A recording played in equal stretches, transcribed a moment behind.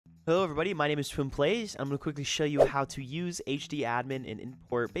Hello everybody, my name is TwinPlayz. I'm going to quickly show you how to use HD admin and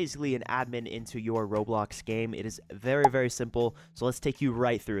import basically an admin into your Roblox game. It is very simple, so let's take you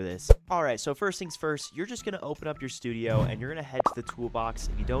right through this. Alright, so first things first, you're just going to open up your studio and you're going to head to the toolbox.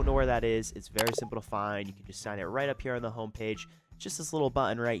 If you don't know where that is, it's very simple to find. You can just sign it right up here on the home page. Just this little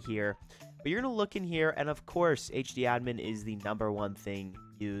button right here. But you're going to look in here, and of course, HD admin is the #1 thing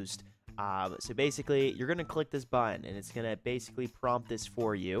used. So basically, you're going to click this button, and it's going to basically prompt this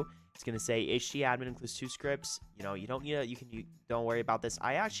for you. It's going to say HD admin includes 2 scripts. You know, you don't need it. Don't worry about this.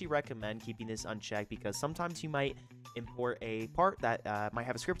 I actually recommend keeping this unchecked because sometimes you might import a part that might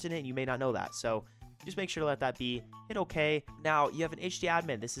have a script in it, and you may not know that. So just make sure to let that be. Hit OK. Now, you have an HD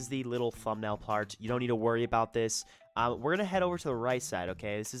admin. This is the little thumbnail part. You don't need to worry about this. We're going to head over to the right side,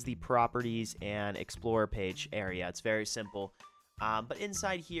 okay? This is the properties and explorer page area. It's very simple. But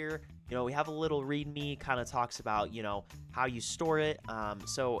inside here, you know, we have a little readme, kind of talks about, you know, how you store it.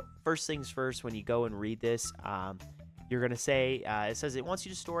 So first things first, when you go and read this, you're going to say, it says it wants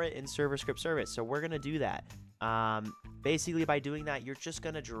you to store it in server script service. So we're going to do that. Basically, by doing that, you're just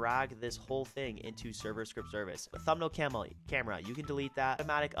going to drag this whole thing into server script service. A thumbnail camera, you can delete that.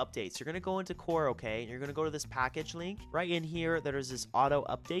 Automatic updates. You're going to go into core, okay? And you're going to go to this package link. Right in here, there's this auto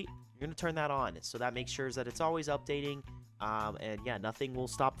update. You're going to turn that on. So that makes sure that it's always updating. And yeah, nothing will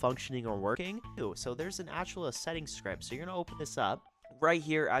stop functioning or working. So there's an actual settings script. So you're going to open this up. Right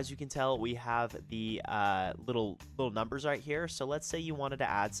here, as you can tell, we have the little numbers right here. So let's say you wanted to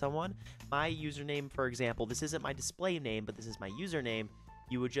add someone. My username, for example, this isn't my display name, but this is my username.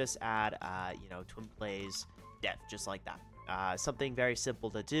 You would just add, you know, TwinPlayz dev, just like that. Something very simple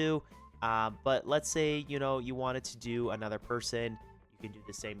to do. But let's say, you know, you wanted to do another person. You can do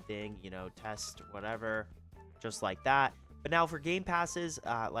the same thing, you know, test, whatever, just like that. But now for game passes,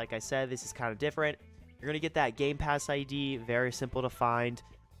 like I said, this is kind of different. You're going to get that game pass ID, very simple to find.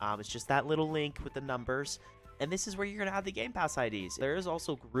 It's just that little link with the numbers. And this is where you're going to have the game pass IDs. There is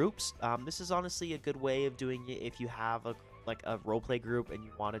also groups. This is honestly a good way of doing it if you have a roleplay group and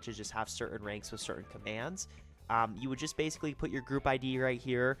you wanted to just have certain ranks with certain commands. You would just basically put your group ID right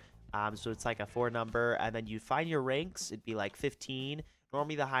here. So it's like a 4 number, and then you find your ranks. It'd be like 15.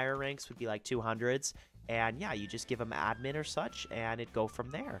 Normally the higher ranks would be like 200s. And yeah, you just give them admin or such, and it'd go from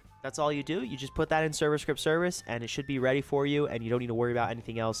there. That's all you do. You just put that in server script service, and it should be ready for you, and you don't need to worry about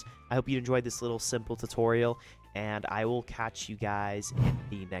anything else. I hope you enjoyed this little simple tutorial, and I will catch you guys in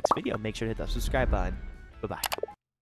the next video. Make sure to hit that subscribe button. Bye-bye.